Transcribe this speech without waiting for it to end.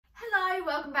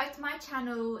Hello, welcome back to my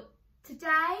channel.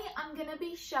 Today I'm going to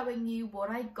be showing you what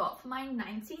I got for my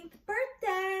 19th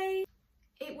birthday.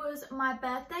 It was my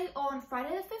birthday on Friday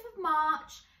the 5th of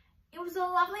March. It was a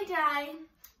lovely day.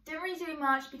 Didn't really do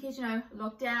much because, you know,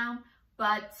 lockdown,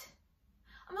 but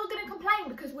I'm not going to complain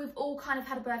because we've all kind of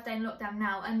had a birthday in lockdown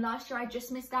now, and last year I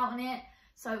just missed out on it,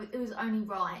 so it was only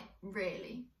right,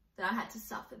 really, that I had to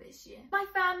suffer this year. My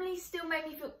family still made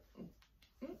me feel...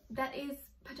 That is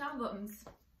pajama bottoms.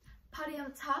 Putty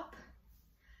on the top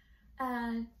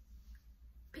and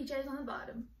PJs on the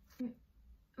bottom.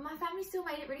 My family still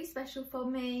made it really special for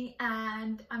me,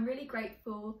 and I'm really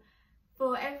grateful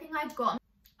for everything I've got.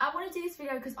 I want to do this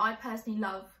video because I personally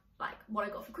love like what I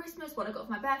got for Christmas, what I got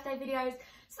for my birthday videos,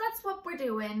 so that's what we're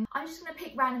doing. I'm just going to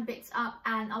pick random bits up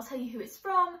and I'll tell you who it's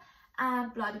from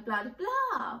and blah blah blah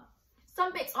blah.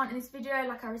 Some bits aren't in this video,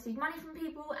 like I received money from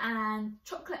people and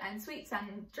chocolate and sweets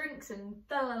and drinks and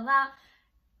blah blah blah,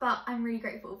 but I'm really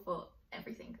grateful for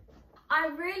everything. I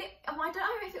don't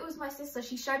know if it was my sister,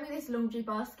 she showed me this laundry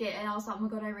basket and I was like, oh my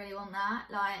god, I really want that.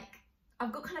 Like,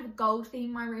 I've got kind of a gold theme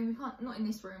in my room, not in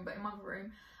this room, but in my other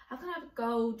room. I kind of have a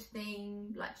gold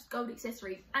theme, like just gold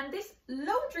accessories. And this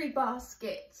laundry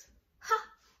basket,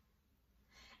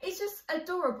 it's just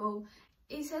adorable.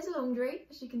 It says laundry,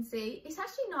 as you can see. It's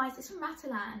actually nice. It's from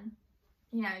Matalan.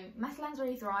 You know, Matalan's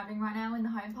really thriving right now in the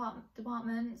home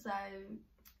department, so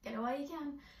get away you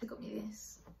can. They got me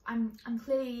this. I'm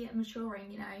clearly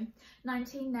maturing, you know.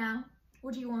 19 now.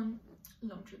 What do you want?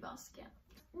 Laundry basket.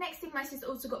 Next thing my sister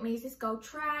also got me is this gold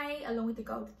tray along with the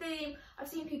gold theme. I've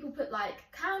seen people put like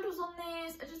candles on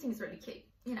this. I just think it's really cute.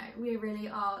 You know, we really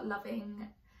are loving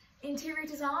interior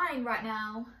design right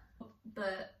now.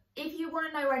 But if you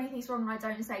want to know where anything's wrong and I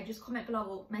don't say, just comment below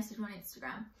or message me on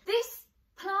Instagram. This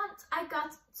plant I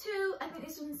got too. I think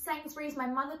this was in Sainsbury's. My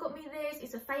mother got me this.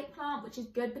 It's a fake plant, which is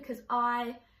good because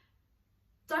I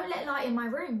don't let light in my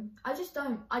room. I just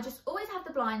don't. I just always have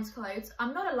the blinds closed.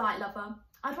 I'm not a light lover.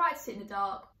 I'd rather sit in the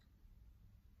dark.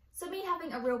 So me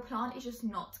having a real plant is just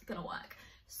not gonna work.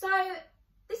 So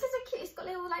this is a cute, it's got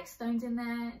little like stones in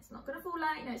there. It's not gonna fall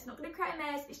out, you know, it's not gonna create a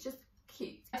mess. It's just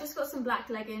cute. I just got some black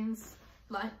leggings,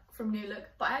 like from New Look,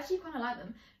 but I actually kind of like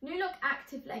them. New Look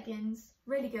active leggings,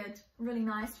 really good, really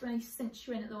nice, really cinch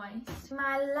you in at the waist.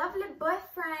 My lovely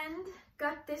boyfriend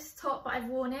got this top, but I've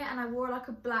worn it and I wore like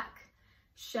a black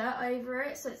shirt over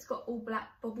it, so it's got all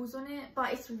black bubbles on it,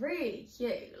 but it's really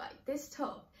cute. Like this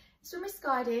top, it's from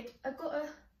Misguided. I've got a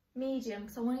medium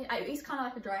because I wanted, it's kind of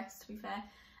like a dress, to be fair.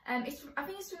 I think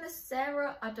it's from the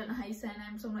Sarah, I don't know how you say her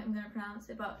name, so I'm not even going to pronounce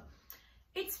it, but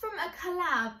it's from a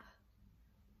collab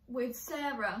with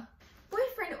Sarah.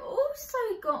 Boyfriend also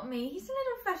got me, he's a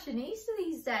little fashionista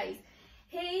these days.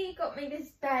 He got me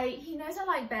this beige, he knows I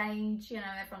like beige, you know,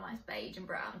 everyone likes beige and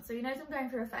brown, so he knows I'm going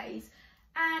through a phase.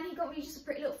 And he got me just a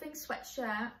pretty little thing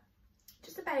sweatshirt,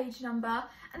 just a beige number.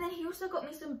 And then he also got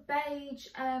me some beige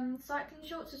cycling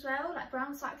shorts as well, like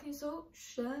brown cycling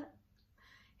shirt.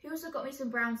 He also got me some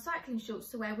brown cycling shorts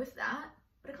to wear with that,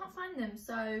 but I can't find them,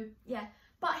 so yeah.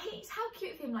 But how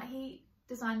cute of him, like he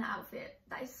designed that outfit.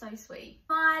 That is so sweet.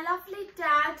 My lovely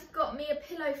dad got me a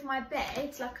pillow for my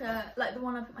bed, like the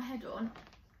one I put my head on.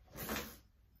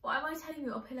 Why am I telling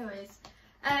you what a pillow is?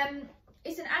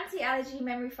 It's an anti-allergy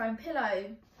memory foam pillow.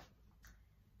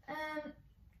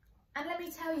 And let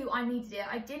me tell you, I needed it.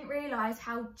 I didn't realise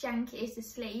how jank it is to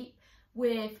sleep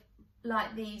with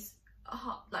like these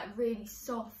like really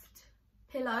soft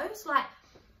pillows. Like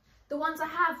the ones I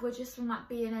have were just from like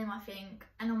B&M, I think.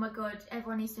 And oh my god,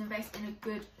 everyone needs to invest in a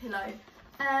good pillow.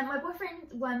 My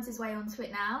boyfriend worms his way onto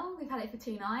it now. We've had it for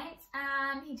 2 nights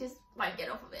and he just won't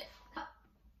get off of it.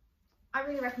 I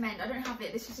really recommend. I don't have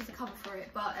it. This is just a cover for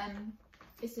it, but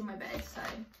it's in my bed, so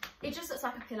it just looks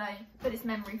like a pillow, but it's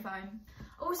memory foam.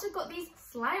 I also got these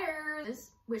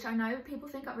sliders, which I know people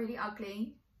think are really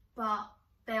ugly, but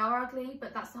they are ugly,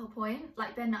 but that's the whole point.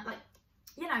 Like they're not like,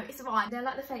 you know, it's fine. They're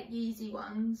like the fake Yeezy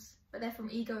ones, but they're from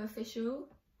Ego Official.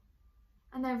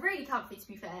 And they're really comfy, to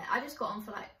be fair. I just got them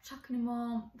for like chucking them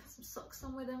on, put some socks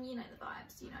on with them, you know the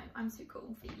vibes, you know, I'm too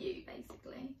cool for you,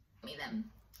 basically. Me them.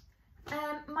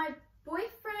 My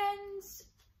boyfriend's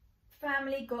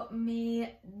family got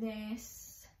me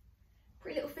this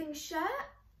pretty little thing shirt.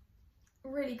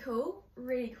 Really cool,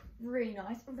 really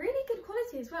nice, really good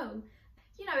quality as well.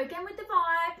 You know, again with the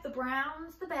vibe, the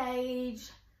browns, the beige.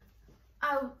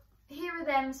 Oh, here are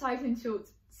them cycling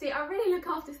shorts. See, I really look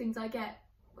after things I get.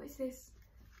 What is this?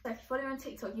 So if you follow me on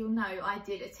TikTok, you'll know I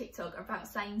did a TikTok about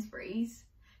Sainsbury's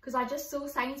because I just saw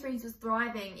Sainsbury's was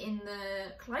thriving in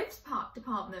the clothes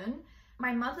department.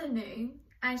 My mother knew,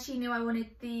 and she knew I wanted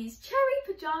these cherry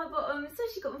pajama bottoms, so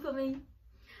she got them for me.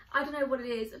 I don't know what it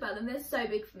is about them. They're so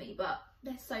big for me,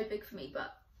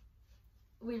 but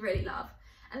we really love.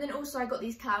 And then also I got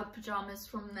these cloud pyjamas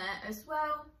from there as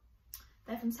well.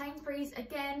 They're from Sainsbury's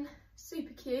again,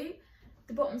 super cute.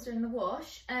 The bottoms are in the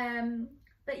wash.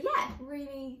 But yeah,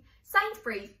 really,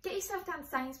 Sainsbury's, get yourself down to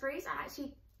Sainsbury's. I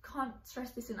actually can't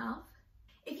stress this enough.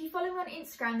 If you follow me on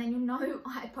Instagram, then you'll know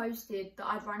I posted that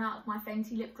I've run out of my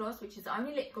Fenty lip gloss, which is the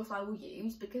only lip gloss I will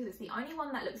use because it's the only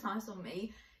one that looks nice on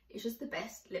me. It's just the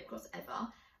best lip gloss ever.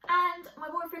 And my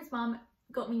boyfriend's mum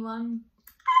got me one.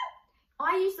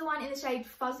 I use the one in the shade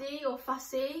Fuzzy or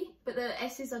Fussy, but the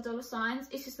S's are $signs.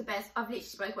 It's just the best. I've literally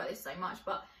spoke about this so much,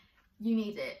 but you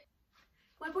need it.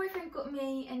 My boyfriend got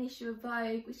me an issue of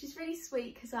Vogue, which is really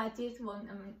sweet because I did want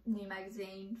a new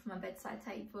magazine for my bedside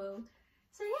table.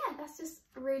 So yeah, that's just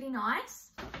really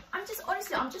nice. I'm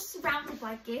just surrounded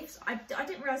by gifts. I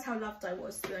didn't realise how loved I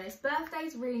was, to be honest.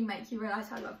 Birthdays really make you realise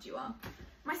how loved you are.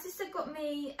 My sister got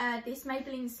me this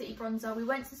Maybelline City Bronzer. We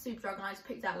went to Superdrug and I just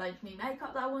picked out loads of new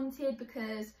makeup that I wanted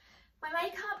because my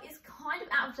makeup is kind of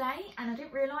out of date and I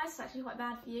didn't realise it's actually quite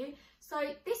bad for you. So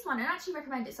this one, I actually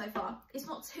recommend it so far. It's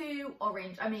not too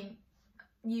orange. I mean,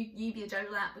 you be the judge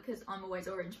of that because I'm always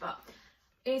orange, but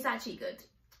it's actually good.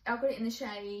 I got it in the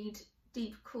shade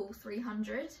Deep Cool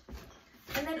 300.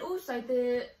 And then also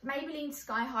the Maybelline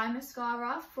Sky High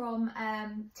mascara from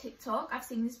TikTok. I've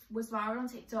seen this was viral on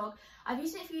TikTok. I've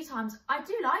used it a few times. I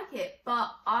do like it,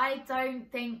 but I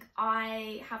don't think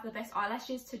I have the best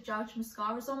eyelashes to judge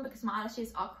mascaras on because my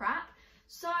eyelashes are crap.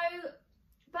 So,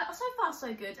 but so far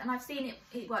so good. And I've seen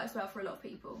it works well for a lot of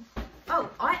people. Oh,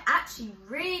 I actually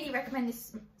really recommend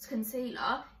this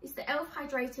concealer. It's the e.l.f.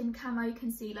 Hydrating Camo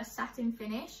Concealer Satin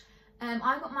Finish. I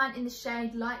got mine in the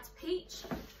shade Light Peach.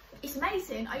 It's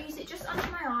amazing. I use it just under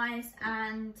my eyes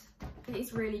and it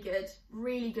is really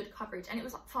good coverage, and it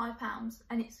was like £5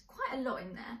 and it's quite a lot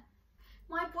in there.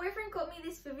 My boyfriend got me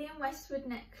this Vivienne Westwood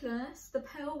necklace, the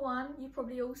pearl one you've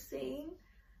probably all seen.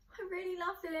 I really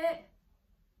love it.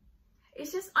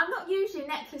 It's just, I'm not usually a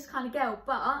necklace kind of girl,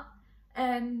 but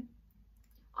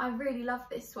I really love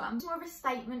this one. It's more of a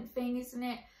statement thing, isn't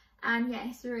it? And yeah,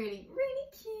 it's really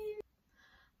cute.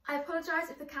 I apologise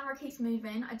if the camera keeps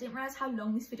moving. I didn't realise how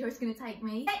long this video is going to take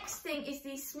me. Next thing is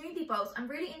these smoothie bowls. I'm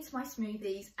really into my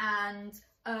smoothies and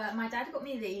my dad got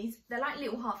me these. They're like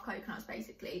little half coconuts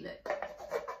basically. Look,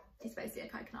 it's basically a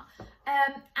coconut.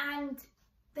 And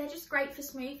they're just great for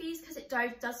smoothies because it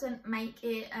doesn't make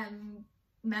it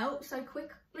melt so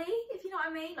quickly, if you know what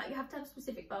I mean. Like you have to have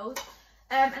specific bowls.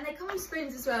 And they come with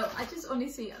spoons as well. I just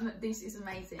honestly, this is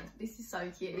amazing. This is so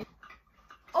cute.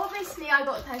 Obviously, I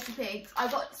got Percy Pigs. I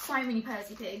got so many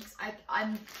Percy Pigs.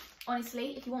 I'm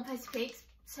honestly, if you want Percy Pigs,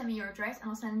 send me your address and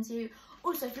I'll send them to you.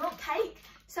 Also, if you want cake,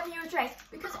 send me your address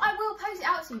because I will post it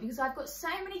out to you because I've got so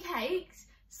many cakes.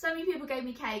 So many people gave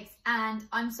me cakes and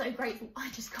I'm so grateful. I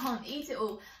just can't eat it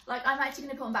all. Like, I'm actually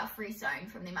going to put on about 3 stone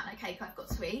from the amount of cake I've got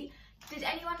to eat. Did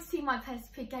anyone see my Percy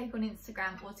Pig cake on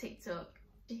Instagram or TikTok?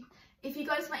 If you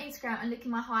go to my Instagram and look at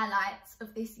my highlights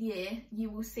of this year, you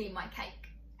will see my cake.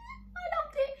 I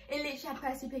loved it. It literally had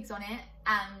Percy Pigs on it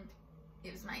and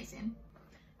it was amazing.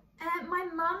 My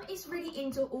mum is really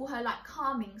into all her like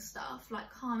calming stuff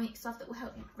that will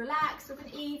help you relax of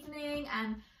an evening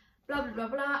and blah blah blah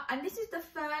blah. And this is the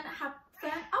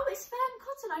oh, it's Fern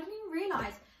Cotton. I didn't even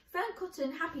realise. Fern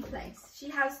Cotton Happy Place. She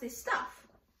has this stuff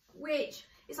which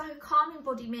is like a calming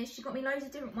body mist. She got me loads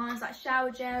of different ones like shower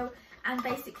gel and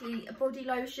basically a body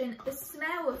lotion. The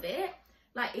smell of it,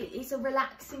 like it's a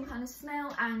relaxing kind of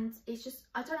smell and it's just,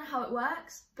 I don't know how it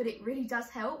works, but it really does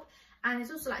help. And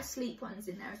there's also like sleep ones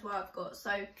in there as well I've got.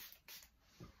 So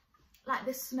like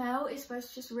the smell is supposed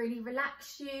to just really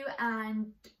relax you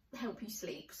and help you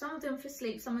sleep. Some of them for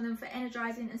sleep, some of them for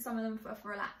energizing and some of them for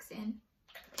relaxing.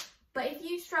 But if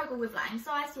you struggle with like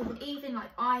anxiety or eating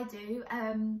like I do,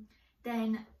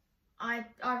 then I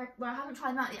haven't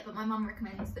tried them out yet, but my mum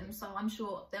recommends them, so I'm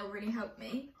sure they'll really help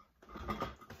me.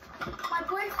 My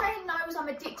boyfriend knows I'm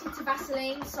addicted to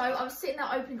Vaseline, so I was sitting there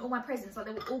opening all my presents, like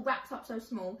they were all wrapped up so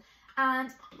small.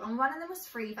 And one of them was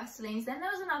 3 Vaselines, then there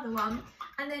was another one,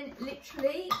 and then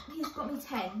literally he's got me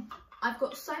 10. I've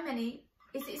got so many.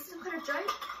 Is it some kind of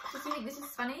joke? Does he think this is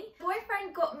funny? My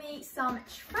boyfriend got me some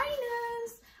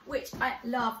trainers, which I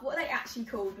love. What are they actually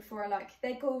called before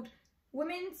they're called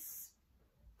women's,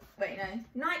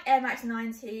 Nike Air Max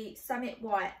 90 Summit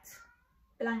White.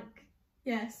 Blank.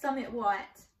 Yeah, Summit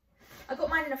White. I got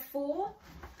mine in a 4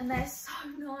 and they're so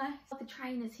nice. The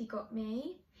trainers he got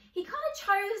me. He kind of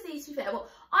chose these to be fair. Well,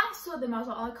 I saw them, I was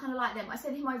like, oh, I kind of like them. I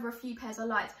sent him over a few pairs I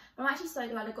liked, but I'm actually so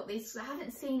glad I got these because I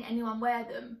haven't seen anyone wear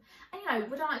them.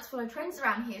 And we don't like to follow trends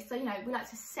around here, so we like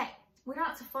to set we don't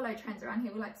like to follow trends around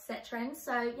here, we like to set trends.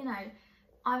 So, you know,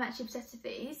 I'm actually obsessed with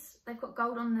these. They've got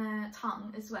gold on the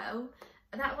tongue as well.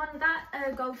 That one,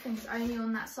 that gold thing's only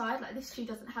on that side. Like, this shoe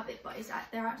doesn't have it, but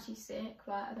they're actually sick.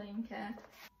 Like, I don't even care.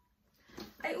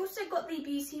 I also got the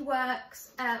Beauty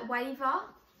Works Waver.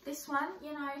 This one,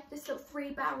 you know, this little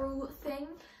 3-barrel thing.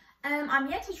 I'm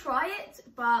yet to try it,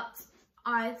 but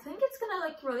I think it's gonna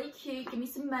look really cute. Give me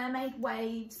some mermaid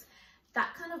waves,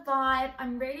 that kind of vibe.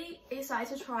 I'm really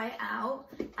excited to try it out.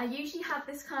 I usually have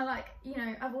this kind of like, you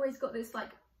know, I've always got this like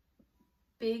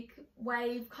big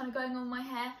wave kind of going on my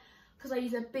hair because I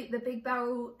use the big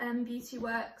barrel Beauty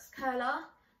Works curler.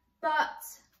 But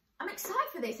I'm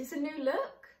excited for this. It's a new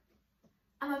look.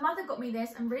 And my mother got me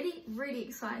this. I'm really, really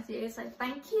excited. So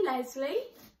thank you, Leslie.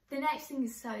 The next thing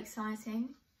is so exciting.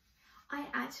 I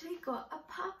actually got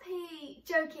a puppy.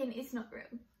 Joking, it's not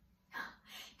real.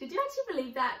 Did you actually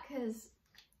believe that? Because,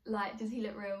 like, does he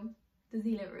look real? Does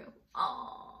he look real?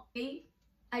 Aww.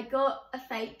 I got a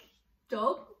fake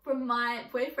dog from my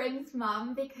boyfriend's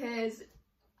mum because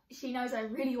she knows I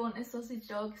really want a sausage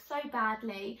dog so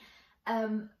badly.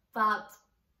 But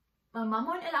my mum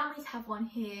won't allow me to have one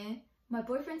here. My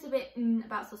boyfriend's a bit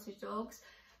about sausage dogs.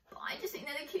 But I just think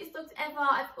they're the cutest dogs ever.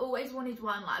 I've always wanted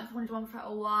one. Like, I've wanted one for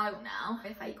a while now.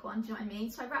 A fake one, do you know what I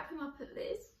mean? So I wrap him up at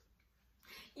this.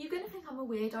 You're going to think I'm a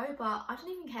weirdo, but I don't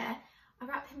even care. I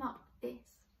wrap him up like this.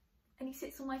 And he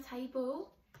sits on my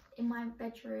table in my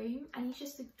bedroom. And he's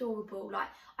just adorable. Like,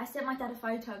 I sent my dad a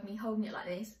photo of me holding it like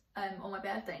this on my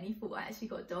birthday. And he thought I actually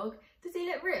got a dog. Does he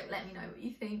look real? Let me know what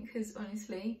you think. Because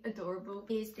honestly, adorable.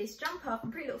 Here's this jumper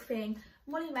from Pretty Little Thing.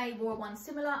 Molly May wore one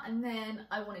similar, and then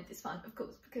I wanted this one, of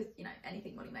course, because, you know,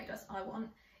 anything Molly May does, I want.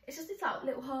 It's just this like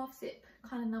little half zip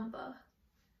kind of number.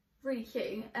 Really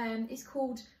cute. It's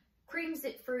called Cream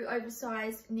Zip Through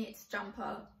Oversized Knit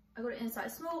Jumper. I got it in a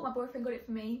size small. My boyfriend got it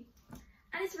for me,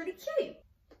 and it's really cute.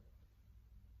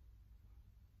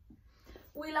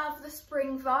 We love the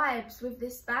spring vibes with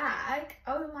this bag.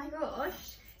 Oh my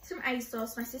gosh. It's from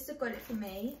ASOS. My sister got it for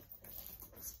me.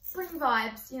 Spring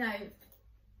vibes, you know.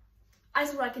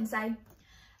 That's all I can say.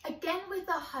 Again, with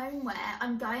the homeware,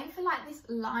 I'm going for like this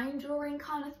line drawing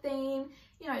kind of theme.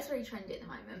 You know, it's really trendy at the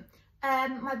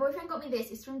moment. My boyfriend got me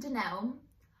this. It's from Danelle.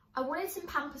 I wanted some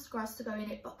Pampas grass to go in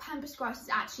it, but Pampas grass is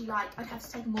actually like, I'd have to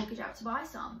take a mortgage out to buy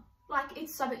some. Like,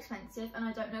 it's so expensive and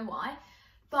I don't know why.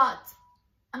 But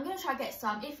I'm going to try to get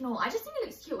some. If not, I just think it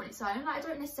looks cute on its own. Like, I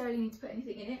don't necessarily need to put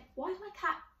anything in it. Why is my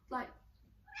cat like,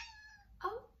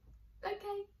 oh,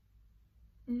 okay.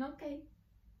 Okay.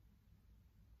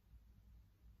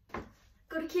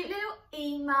 Got a cute little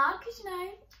E-mug, because you know,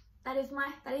 that is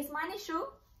my initial.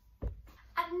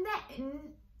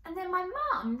 And then my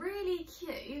mum, really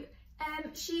cute.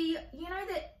 She, you know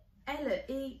that Ella,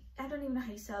 I don't even know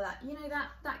how you spell that. You know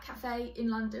that cafe in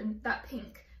London, that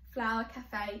pink flower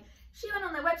cafe. She went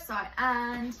on their website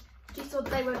and she saw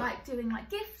they were like doing like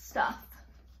gift stuff.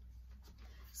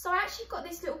 So I actually got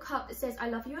this little cup that says, "I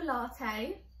love you a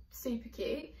latte." Super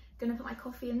cute. Gonna put my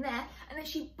coffee in there. And then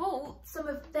she bought some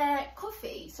of their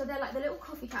coffee, so they're like the little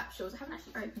coffee capsules. I haven't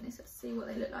actually opened this. Let's see what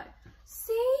they look like.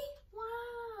 See?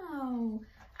 Wow.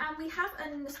 And we have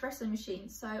an espresso machine,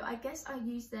 so I guess I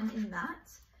use them in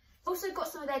that. Also got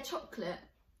some of their chocolate.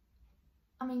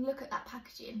 I mean, look at that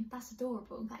packaging. That's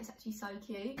adorable. That is actually so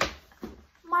cute.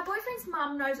 My boyfriend's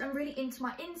mum knows I'm really into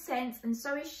my incense, and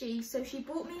so is she, so she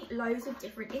bought me loads of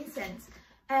different incense.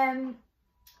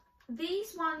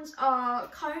 These ones are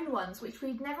cone ones, which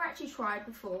we've never actually tried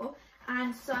before,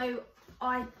 and so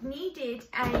I needed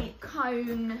a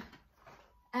cone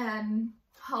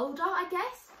holder, I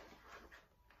guess.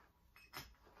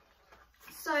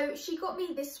 So she got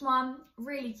me this one,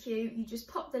 really cute. You just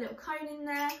pop the little cone in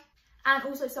there, and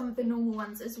also some of the normal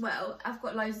ones as well. I've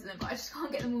got loads of them, but I just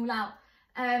can't get them all out.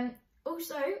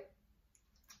 Also,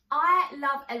 I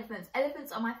love elephants.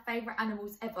 Elephants are my favourite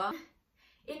animals ever.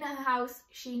 In her house,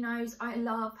 she knows I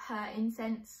love her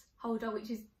incense holder,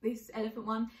 which is this elephant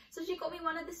one. So she got me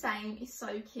one of the same. It's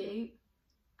so cute.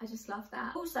 I just love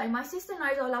that. Also, my sister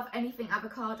knows I love anything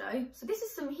avocado. So this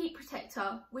is some heat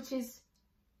protector, which is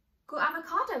got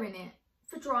avocado in it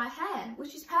for dry hair,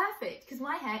 which is perfect because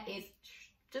my hair is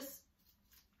just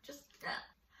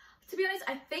to be honest,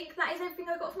 I think that is everything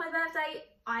I got for my birthday.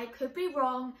 I could be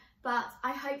wrong, but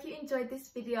I hope you enjoyed this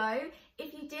video.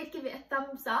 If you did, give it a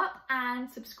thumbs up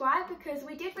and subscribe, because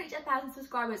we did reach 1,000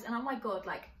 subscribers, and oh my god,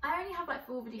 like, I only have like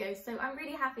 4 videos, so I'm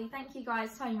really happy. Thank you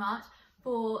guys so much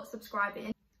for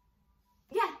subscribing.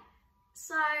 Yeah,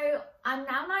 so I'm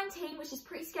now 19, which is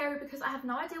pretty scary because I have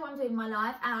no idea what I'm doing in my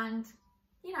life, and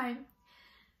you know,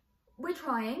 we're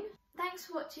trying. Thanks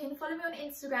for watching. Follow me on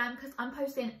Instagram because I'm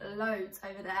posting loads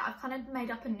over there. I've kind of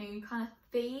made up a new kind of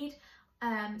feed.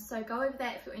 So go over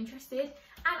there if you're interested.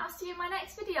 And I'll see you in my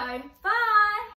next video. Bye!